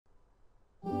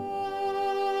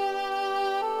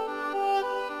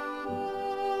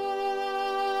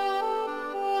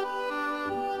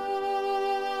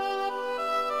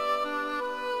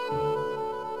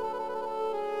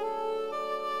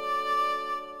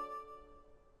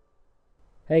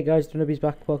Hey guys, Dunobi's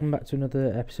back. Welcome back to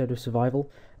another episode of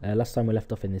Survival. Last time we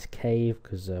left off in this cave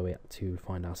because we had to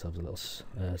find ourselves a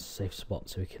little safe spot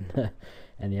so we can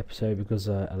end the episode because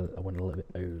I went a little bit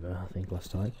over, I think,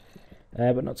 last time.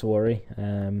 But not to worry.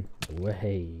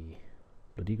 Hey,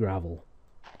 bloody gravel.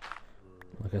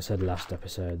 Like I said last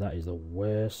episode, that is the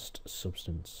worst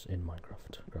substance in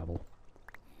Minecraft, gravel.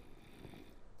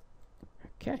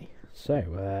 Okay,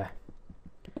 so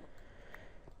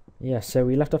yeah, so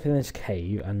we left off in this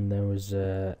cave and there was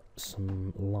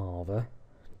some lava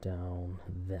down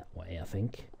that way, I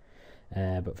think.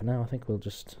 But for now, I think we'll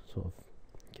just sort of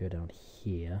go down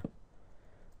here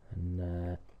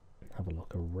and have a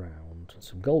look around.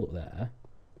 Some gold up there,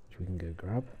 which we can go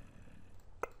grab.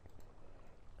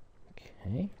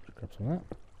 Okay, grab some of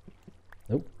that.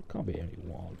 Nope, can't be only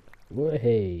one. Whoa,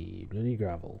 hey, bloody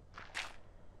gravel.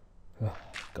 Oh,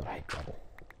 God, I hate gravel.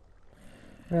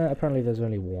 Apparently there's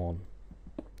only one,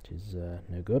 which is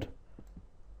no good.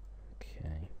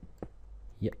 Okay.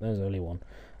 Yep, there's only one.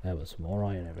 There was some more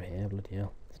iron over here, bloody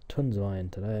hell. There's tons of iron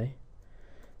today.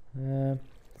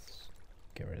 Let's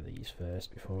get rid of these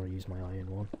first before I use my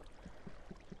iron one.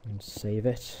 And save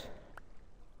it.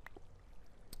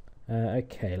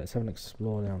 Okay, let's have an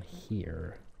explore down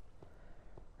here.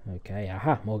 Okay,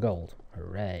 aha, more gold.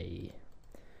 Hooray.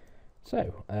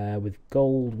 So, with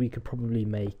gold we could probably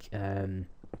make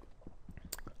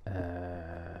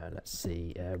let's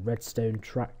see, redstone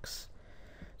tracks.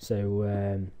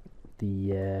 So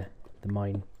the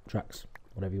mine tracks,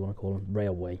 whatever you want to call them,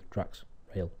 railway tracks,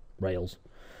 rails.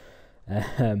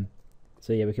 So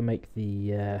yeah, we can make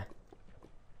the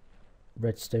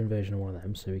redstone version of one of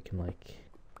them, so we can like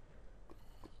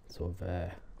sort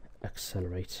of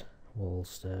accelerate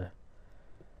whilst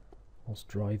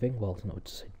driving. Well, it's not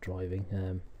to say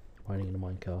driving, riding in a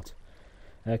minecart.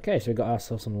 Okay, so we've got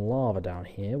ourselves some lava down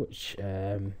here, which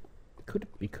could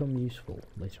become useful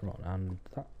later on, and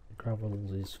that gravel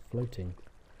is floating,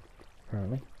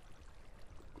 apparently.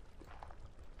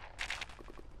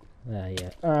 Yeah.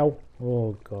 Ow!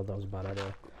 Oh god, that was a bad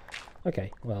idea.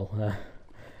 Okay, well,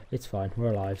 it's fine,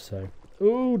 we're alive, so...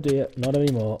 Oh dear, not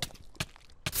anymore.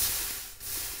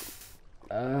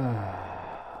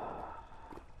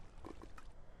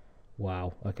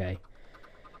 Wow, okay.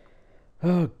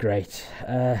 Oh, great.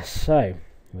 So,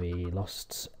 we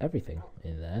lost everything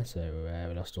in there. So,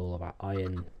 we lost all of our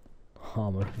iron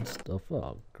armor and stuff.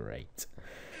 Oh, great.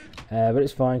 But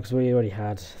it's fine because we already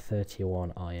had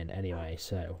 31 iron anyway.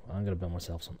 So, I'm going to build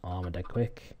myself some armor dead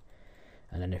quick.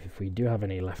 And then if we do have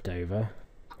any left over,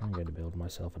 I'm going to build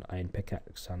myself an iron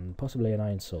pickaxe and possibly an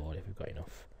iron sword if we've got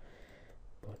enough.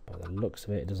 But by the looks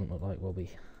of it, it doesn't look like we'll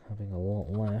be having a lot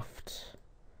left.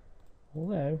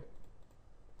 Although...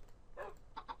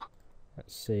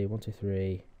 let's see, 1, 2,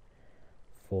 3,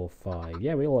 4, 5.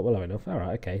 Yeah, we'll have enough.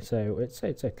 Alright, okay, so it's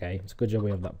okay. It's a good job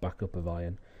we have that backup of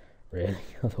iron, really.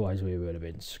 Otherwise we would have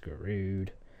been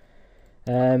screwed.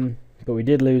 But we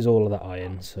did lose all of that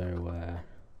iron, so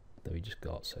that we just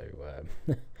got, so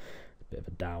a bit of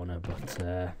a downer, but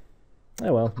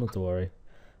oh well, not to worry.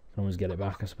 Can always get it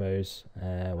back, I suppose.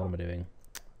 What am I doing?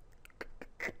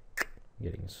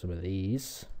 Getting some of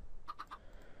these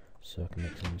so I can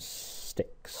make some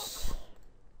sticks.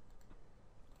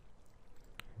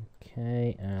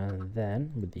 Okay, and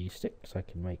then with these sticks I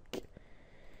can make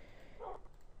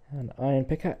an iron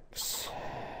pickaxe,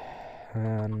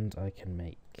 and I can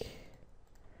make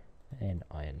an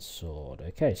iron sword.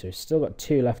 Okay, so we've still got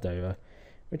 2 left over,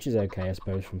 which is okay, I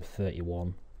suppose, from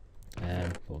 31.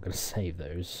 But we're going to save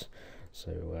those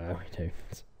so we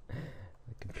don't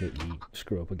completely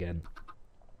screw up again.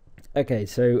 Okay,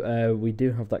 so we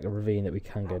do have like a ravine that we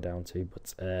can go down to,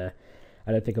 but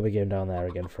I don't think I'll be going down there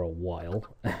again for a while.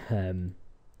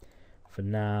 For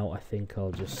now, I think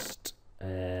I'll just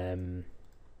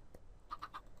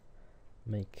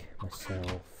make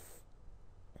myself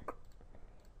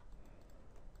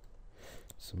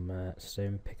some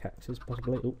stone pickaxes,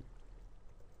 possibly. Ooh.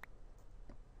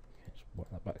 Okay, just put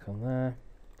that back on there.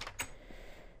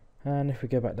 And if we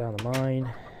go back down the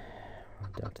mine,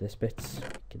 down to this bit,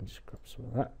 we can just grab some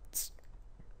of that.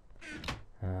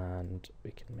 And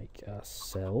we can make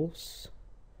ourselves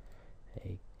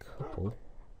a couple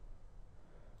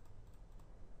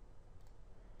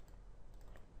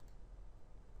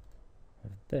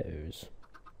of those.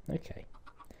 Okay,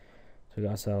 so we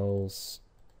got ourselves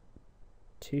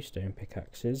 2 stone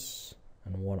pickaxes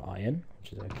and 1 iron,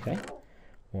 which is okay.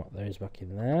 We'll put those back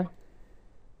in there.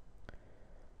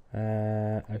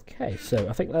 Okay, so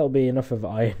I think that'll be enough of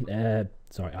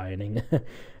ironing.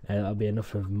 That'll be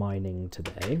enough of mining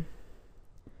today.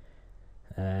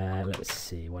 Let's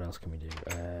see, what else can we do?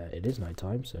 It is night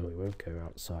time, so we won't go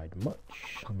outside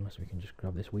much, unless we can just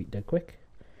grab this wheat dead quick.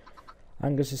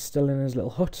 Angus is still in his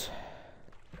little hut,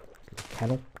 little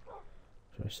kennel,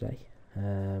 should I say.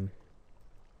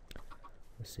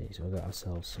 Let's see, so we've got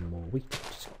ourselves some more wheat,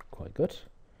 which is quite good.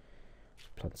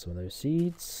 Just plant some of those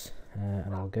seeds,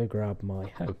 and I'll go grab my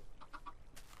hoe.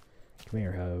 Come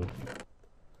here, hoe.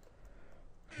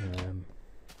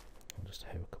 I'll just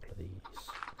hoe a couple of these.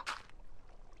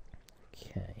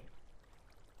 Okay.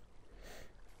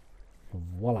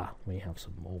 Voila, we have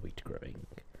some more wheat growing.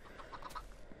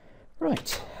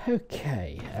 Right,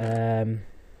 okay.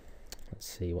 Let's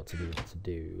see what to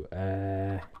do.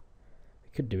 We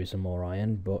could do with some more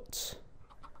iron, but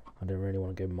I don't really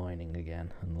want to go mining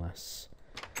again unless...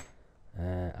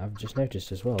 I've just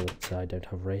noticed as well that I don't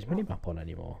have Ray's minimap on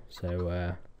anymore.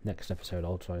 So next episode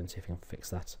I'll try and see if I can fix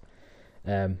that.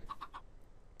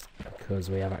 Because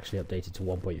we have actually updated to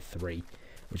 1.3,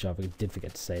 which I did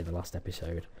forget to say in the last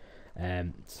episode.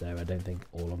 So I don't think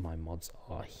all of my mods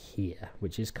are here,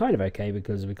 which is kind of okay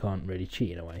because we can't really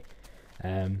cheat in a way.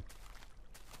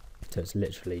 So it's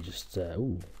literally just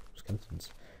ooh, skeletons.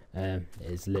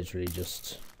 It's literally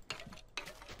just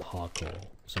hardcore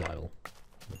survival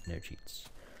with no cheats.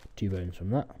 2 bones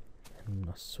from that, and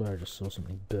I swear I just saw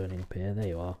something burning up here. There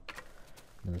you are,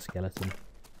 another skeleton.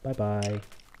 Bye bye.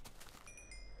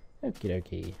 Okie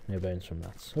dokie, no bones from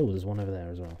that. Oh, there's one over there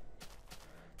as well.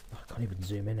 Oh, I can't even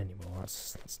zoom in anymore.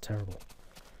 That's terrible.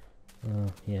 Oh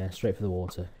yeah, straight for the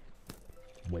water.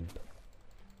 Wimp.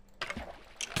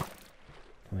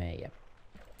 Come here,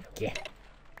 yeah.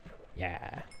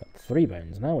 Yeah, got 3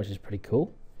 bones now, which is pretty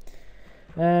cool.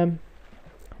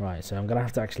 Right, so I'm gonna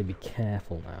have to actually be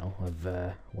careful now of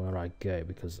where I go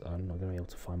because I'm not gonna be able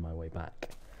to find my way back.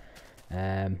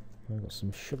 We've got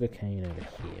some sugar cane over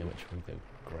here, which we'll go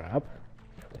grab.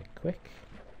 Dead quick.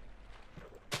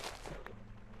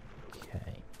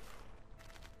 Okay.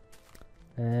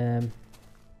 Okay,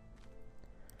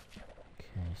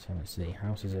 so let's see.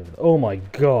 House is over there. Oh my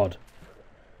god!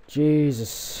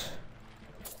 Jesus.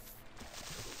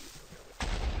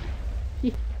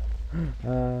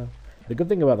 The good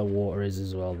thing about the water is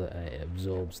as well that it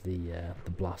absorbs the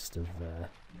blast of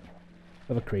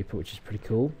a creeper, which is pretty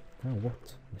cool. Oh,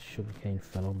 what? The sugarcane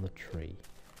fell on the tree.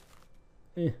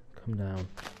 Come down.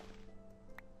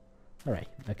 Alright,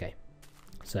 okay.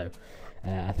 So,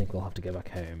 I think we'll have to go back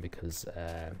home because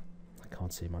I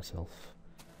can't see myself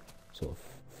sort of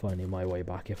finding my way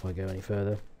back if I go any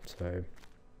further. So,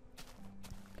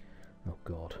 oh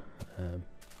god.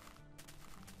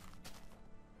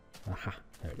 Aha,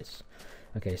 there it is.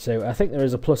 Okay, so I think there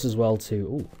is a plus as well to...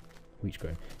 Ooh, wheat's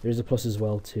growing. There is a plus as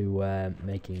well to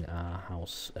making our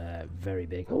house very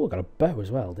big. Oh, I got a bow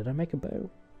as well. Did I make a bow?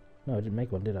 No, I didn't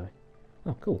make one, did I?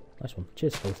 Oh, cool. Nice one.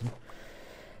 Cheers, Fulton.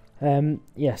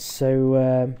 Yes,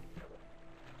 so...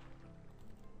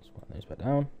 let's put those back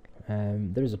down.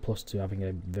 There is a plus to having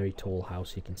a very tall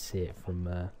house. You can see it from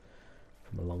a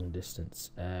long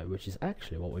distance, which is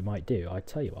actually what we might do. I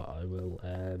tell you what, I will...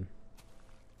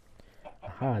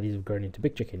 aha, these have grown into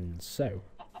big chickens, so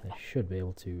they should be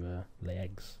able to lay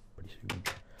eggs pretty soon.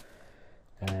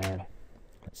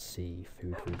 Let's see,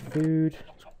 food.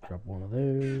 Let's grab one of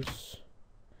those.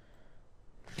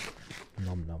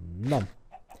 Nom nom nom.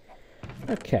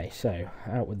 Okay, so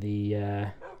out with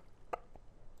the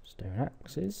stone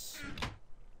axes.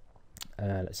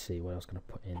 Let's see, what else can I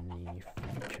put in the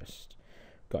food chest?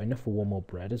 Got enough for 1 more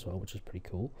bread as well, which is pretty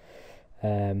cool.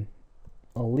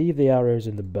 I'll leave the arrows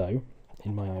in the bow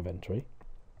in my inventory.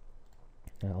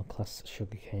 I'll class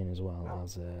sugarcane as well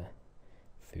as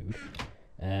food.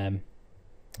 I'll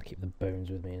keep the bones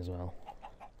with me as well,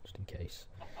 just in case.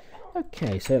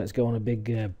 Okay, so let's go on a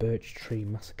big birch tree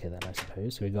massacre then, I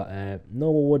suppose. So we've got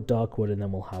normal wood, dark wood, and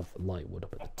then we'll have light wood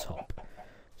up at the top.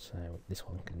 So this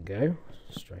one can go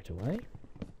straight away.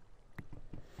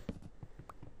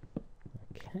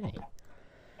 Okay.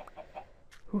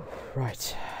 Whew,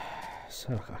 right.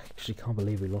 So I actually can't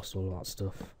believe we lost all of that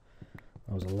stuff.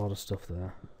 There was a lot of stuff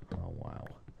there. Oh wow.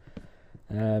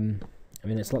 I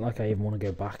mean, it's not like I even want to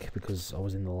go back because I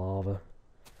was in the lava.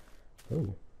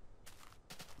 Oh.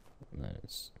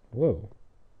 Whoa.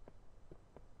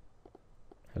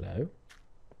 Hello?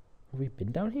 Have we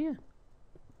been down here?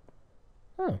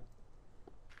 Oh.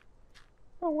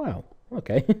 Oh wow.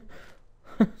 Okay.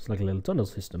 It's like a little tunnel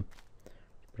system.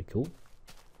 Pretty cool.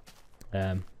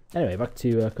 Anyway, back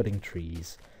to cutting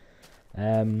trees.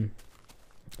 So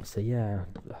yeah,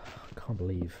 I can't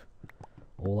believe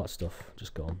all that stuff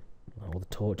just gone. All the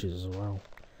torches as well.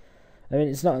 I mean,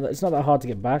 it's not that hard to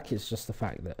get back. It's just the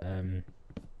fact that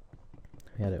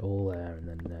We had it all there, and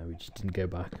then we just didn't go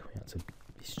back. We had to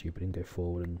be stupid and go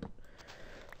forward, and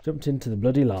jumped into the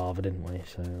bloody lava, didn't we?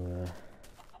 So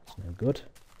it's no good.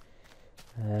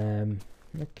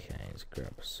 Okay, let's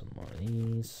grab some more of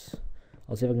these.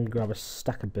 I'll see if I can grab a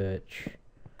stack of birch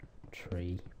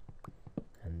tree,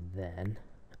 and then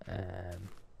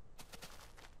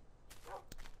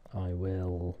I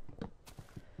will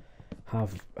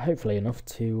have hopefully enough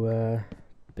to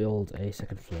build a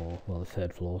second floor, well, the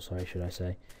third floor, sorry, should I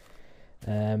say.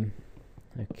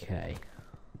 Okay,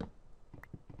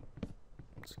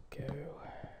 let's go.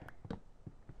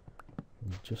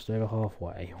 Just over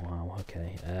halfway. Wow,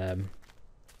 okay. Another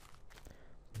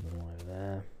one over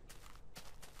there.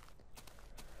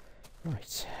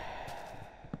 Right.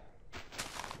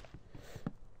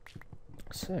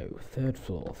 So, third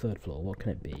floor, what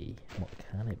can it be? What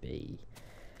can it be?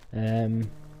 I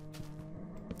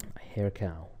hear a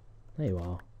cow. There you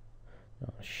are.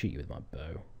 I'll shoot you with my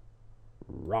bow.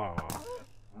 Rah!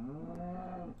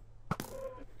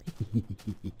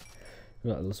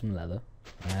 Got some leather.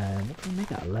 What can I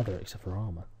make out of leather except for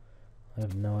armour? I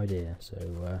have no idea, so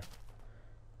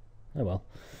oh well.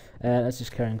 Let's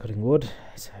just carry on cutting wood.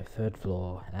 So, third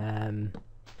floor. I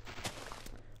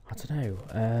don't know.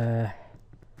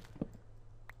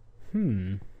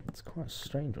 It's quite a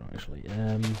strange one actually.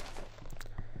 I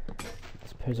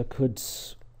suppose I could.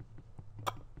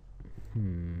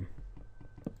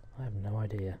 I have no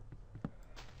idea.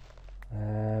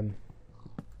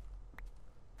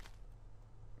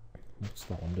 What's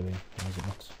that one doing? Why is it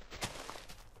not?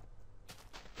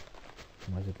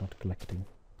 Why is it not collecting?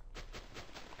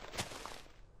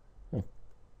 Oh,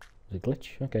 is it a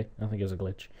glitch? Okay, I think it's a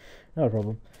glitch. No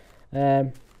problem.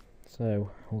 So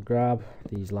we'll grab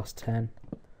these last 10,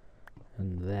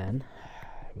 and then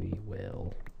we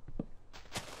will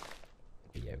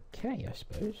be okay, I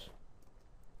suppose.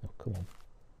 Oh, come on.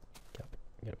 Get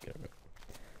up.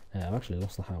 I've actually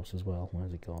lost the house as well.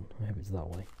 Where's it gone? I hope it's that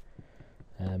way.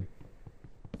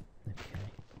 Okay.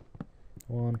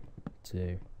 1,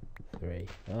 2, 3.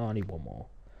 Oh, I need one more.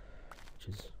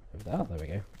 Which is over there. There we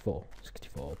go. 4.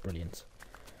 64. Brilliant.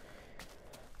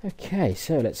 Okay,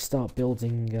 so let's start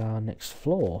building our next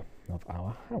floor of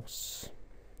our house.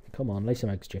 Come on, lay some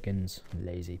eggs, chickens.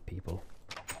 Lazy people.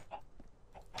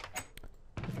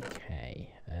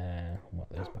 Okay, what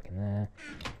those back in there.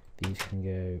 These can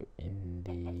go in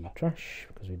the trash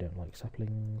because we don't like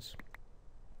saplings.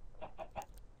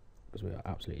 Because we are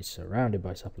absolutely surrounded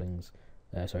by saplings.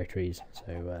 Sorry, trees.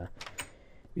 So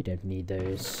we don't need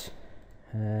those.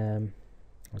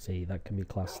 Let's see, that can be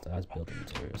classed as building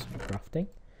materials for crafting.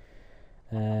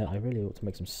 I really ought to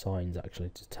make some signs actually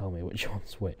to tell me which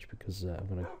one's which, because I'm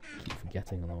going to keep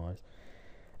forgetting otherwise.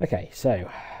 Okay, so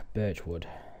birch wood.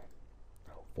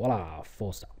 Voila,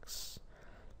 4 stacks.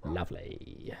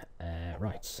 Lovely.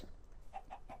 Right.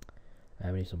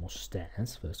 We need some more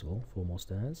stairs, first of all. 4 more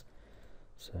stairs.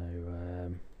 So,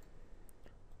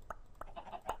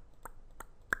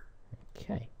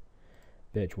 okay.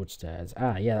 Birchwood stairs.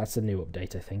 Ah, yeah, that's a new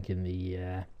update, I think, in the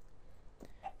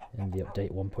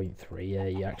update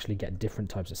 1.3. You actually get different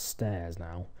types of stairs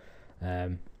now,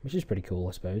 which is pretty cool,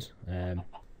 I suppose. Have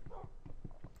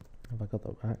I got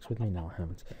the axe with me? No, I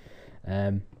haven't.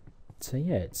 So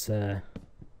yeah, it's okay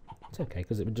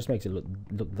because it just makes it look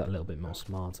that little bit more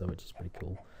smarter, which is pretty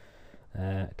cool.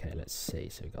 Okay, let's see.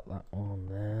 So we got that on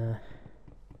there.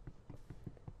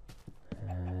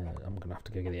 I'm gonna have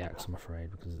to go get the axe, I'm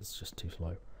afraid, because it's just too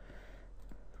slow.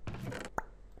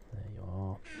 There you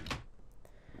are.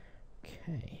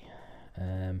 Okay.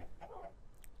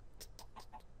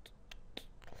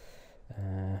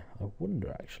 I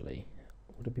wonder actually,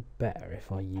 would it be better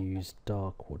if I used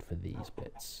dark wood for these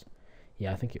bits?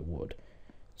 Yeah, I think it would.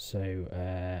 So,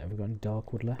 have we got any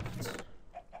dark wood left?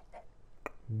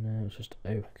 No, it's just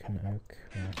oak and oak.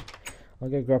 Right. I'll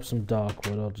go grab some dark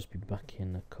wood. I'll just be back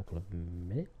in a couple of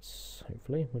minutes,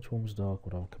 hopefully. Which one was dark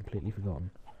wood? I've completely forgotten.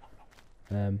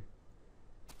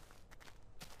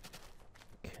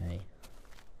 Okay.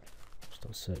 Just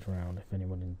I'll search around. If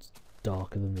anyone is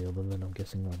darker than the other, then I'm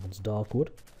guessing that one's dark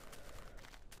wood.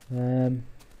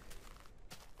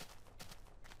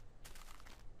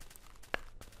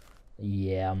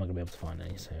 Yeah, I'm not gonna be able to find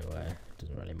any, so it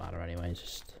doesn't really matter anyway.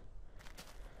 It's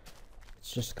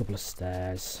just a couple of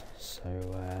stairs, so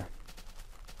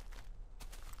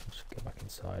just go back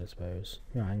inside, I suppose.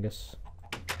 Yeah, Angus.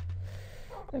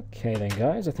 Okay then,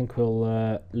 guys, I think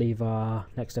we'll leave our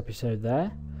next episode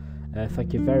there.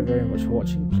 Thank you very, very much for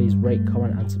watching. Please rate,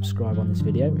 comment and subscribe on this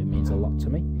video. It means a lot to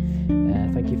me.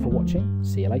 Thank you for watching.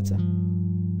 See you later.